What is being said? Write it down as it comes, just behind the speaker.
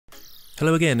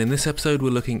Hello again, in this episode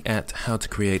we're looking at how to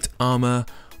create armor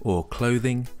or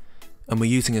clothing, and we're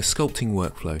using a sculpting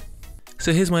workflow.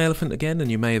 So here's my elephant again, and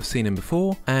you may have seen him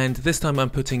before, and this time I'm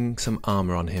putting some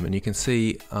armor on him, and you can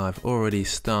see I've already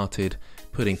started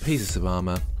putting pieces of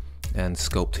armor and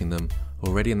sculpting them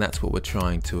already, and that's what we're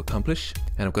trying to accomplish.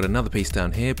 And I've got another piece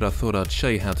down here, but I thought I'd show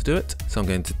you how to do it. So I'm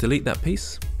going to delete that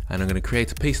piece, and I'm going to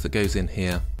create a piece that goes in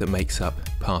here that makes up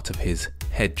part of his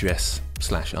headdress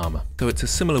 / armor. So it's a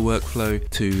similar workflow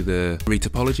to the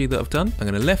retopology that I've done. I'm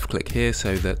going to left click here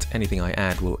so that anything I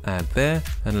add will add there,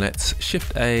 and let's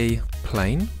shift a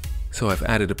plane. So I've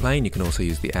added a plane. You can also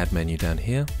use the add menu down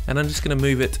here, and I'm just going to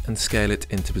move it and scale it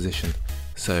into position.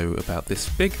 So about this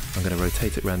big. I'm going to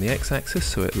rotate it around the x-axis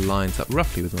so it lines up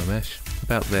roughly with my mesh,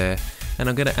 about there. And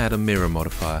I'm going to add a mirror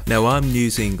modifier. Now I'm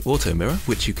using auto mirror,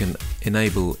 which you can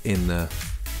enable in the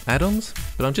add-ons,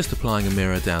 but I'm just applying a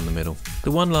mirror down the middle.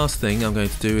 The one last thing I'm going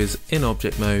to do is in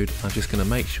object mode, I'm just going to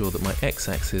make sure that my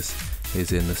x-axis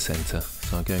is in the center.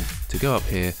 So I'm going to go up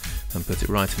here and put it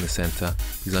right in the center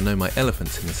because I know my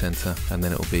elephant's in the center, and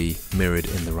then it will be mirrored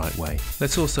in the right way.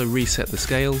 Let's also reset the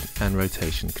scale and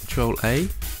rotation. Control A,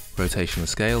 rotation and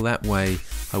scale. That way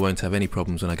I won't have any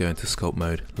problems when I go into sculpt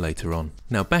mode later on.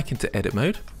 Now back into edit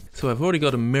mode. So I've already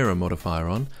got a mirror modifier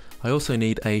on. I also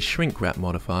need a shrink wrap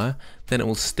modifier, then it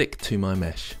will stick to my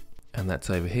mesh. And that's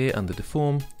over here under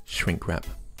deform, shrink wrap.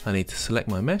 I need to select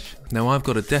my mesh. Now I've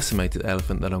got a decimated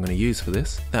elephant that I'm going to use for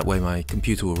this. That way my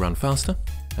computer will run faster.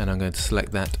 And I'm going to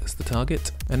select that as the target.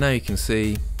 And now you can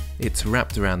see it's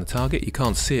wrapped around the target. You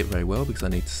can't see it very well because I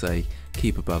need to say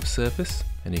keep above surface.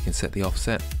 And you can set the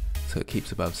offset so it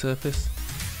keeps above surface.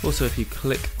 Also, if you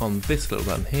click on this little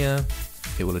button here,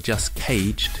 it will adjust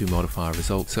cage to modifier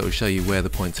result, so it will show you where the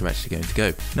points are actually going to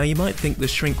go. Now you might think the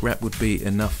shrink wrap would be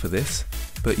enough for this,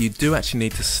 but you do actually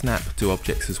need to snap to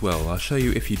objects as well. I'll show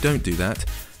you if you don't do that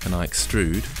and I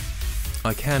extrude,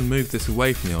 I can move this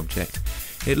away from the object.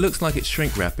 It looks like it's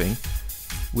shrink wrapping,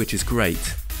 which is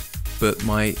great, but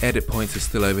my edit points are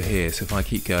still over here, so if I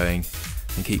keep going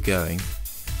and keep going,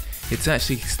 it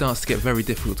actually starts to get very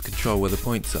difficult to control where the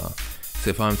points are. So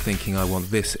if I'm thinking I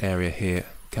want this area here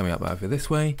coming up over this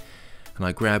way, and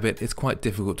I grab it, it's quite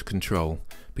difficult to control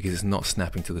because it's not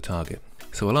snapping to the target.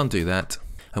 So I'll undo that,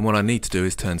 and what I need to do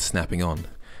is turn snapping on.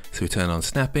 So we turn on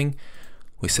snapping,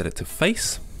 we set it to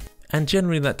face, and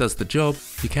generally that does the job.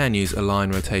 You can use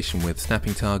align rotation with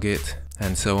snapping target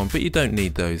and so on, but you don't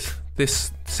need those.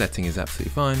 This setting is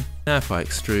absolutely fine. Now if I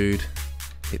extrude,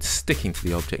 it's sticking to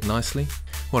the object nicely.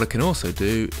 What I can also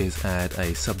do is add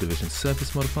a subdivision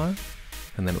surface modifier,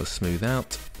 and then it will smooth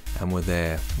out, and we're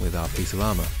there with our piece of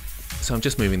armor. So I'm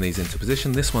just moving these into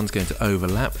position. This one's going to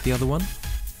overlap the other one.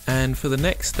 And for the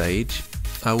next stage,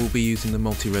 I will be using the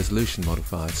multi-resolution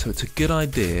modifier. So it's a good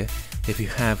idea if you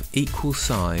have equal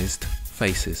sized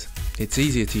faces. It's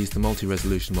easier to use the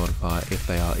multi-resolution modifier if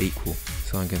they are equal.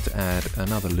 So I'm going to add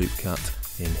another loop cut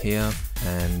in here,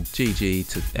 and GG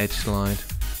to edge slide,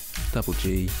 double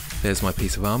G. There's my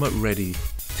piece of armor ready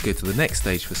to go to the next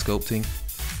stage for sculpting.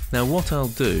 Now what I'll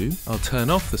do, I'll turn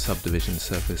off the subdivision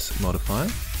surface modifier.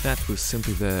 That was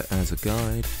simply there as a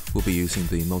guide. We'll be using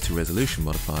the multi-resolution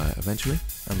modifier eventually.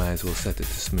 I may as well set it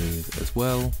to smooth as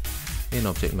well. In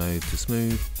object mode to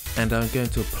smooth. And I'm going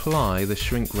to apply the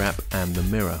shrink wrap and the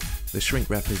mirror. The shrink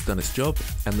wrap has done its job,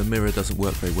 and the mirror doesn't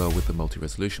work very well with the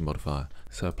multi-resolution modifier.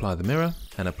 So apply the mirror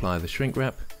and apply the shrink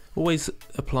wrap. Always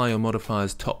apply your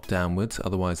modifiers top downwards,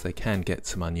 otherwise they can get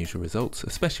some unusual results,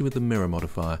 especially with the mirror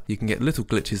modifier. You can get little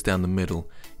glitches down the middle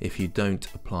if you don't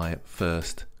apply it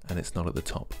first and it's not at the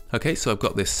top. Okay, so I've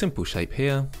got this simple shape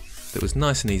here that was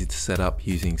nice and easy to set up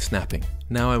using snapping.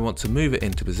 Now I want to move it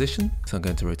into position, so I'm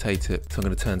going to rotate it. So I'm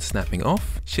going to turn snapping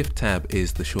off. Shift tab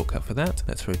is the shortcut for that.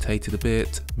 Let's rotate it a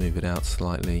bit, move it out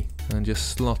slightly, and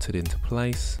just slot it into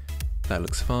place. That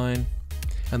looks fine.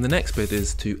 And the next bit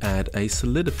is to add a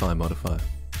solidify modifier.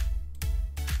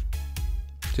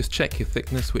 Just check your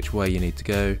thickness, which way you need to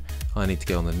go. I need to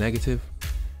go on the negative,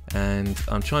 and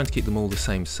I'm trying to keep them all the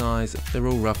same size. They're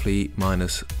all roughly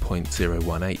minus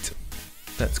 0.018.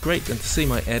 That's great, and to see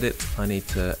my edit, I need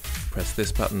to press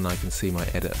this button. I can see my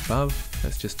edit above.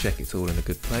 Let's just check it's all in a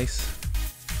good place.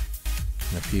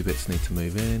 And a few bits need to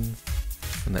move in,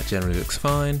 and that generally looks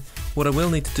fine. What I will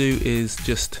need to do is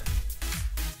just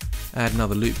add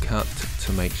another loop cut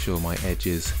to make sure my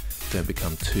edges don't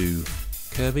become too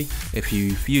curvy. If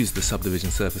you've used the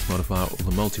subdivision surface modifier or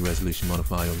the multi-resolution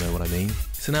modifier, you'll know what I mean.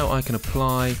 So now I can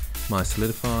apply my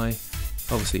solidify,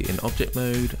 obviously in object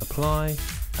mode, apply,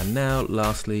 and now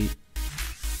lastly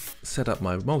set up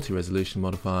my multi-resolution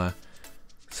modifier,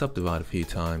 subdivide a few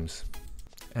times,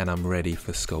 and I'm ready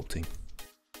for sculpting.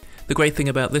 The great thing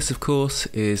about this, of course,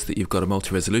 is that you've got a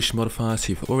multi-resolution modifier, so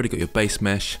you've already got your base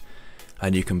mesh,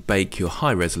 and you can bake your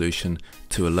high resolution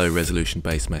to a low resolution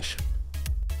base mesh.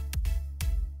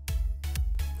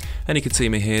 And you can see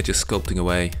me here just sculpting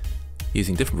away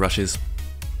using different brushes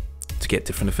to get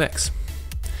different effects.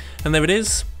 And there it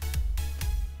is.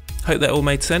 Hope that all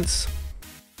made sense.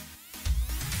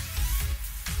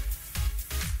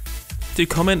 Do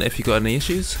comment if you've got any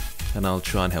issues, and I'll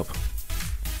try and help.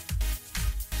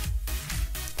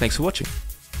 Thanks for watching.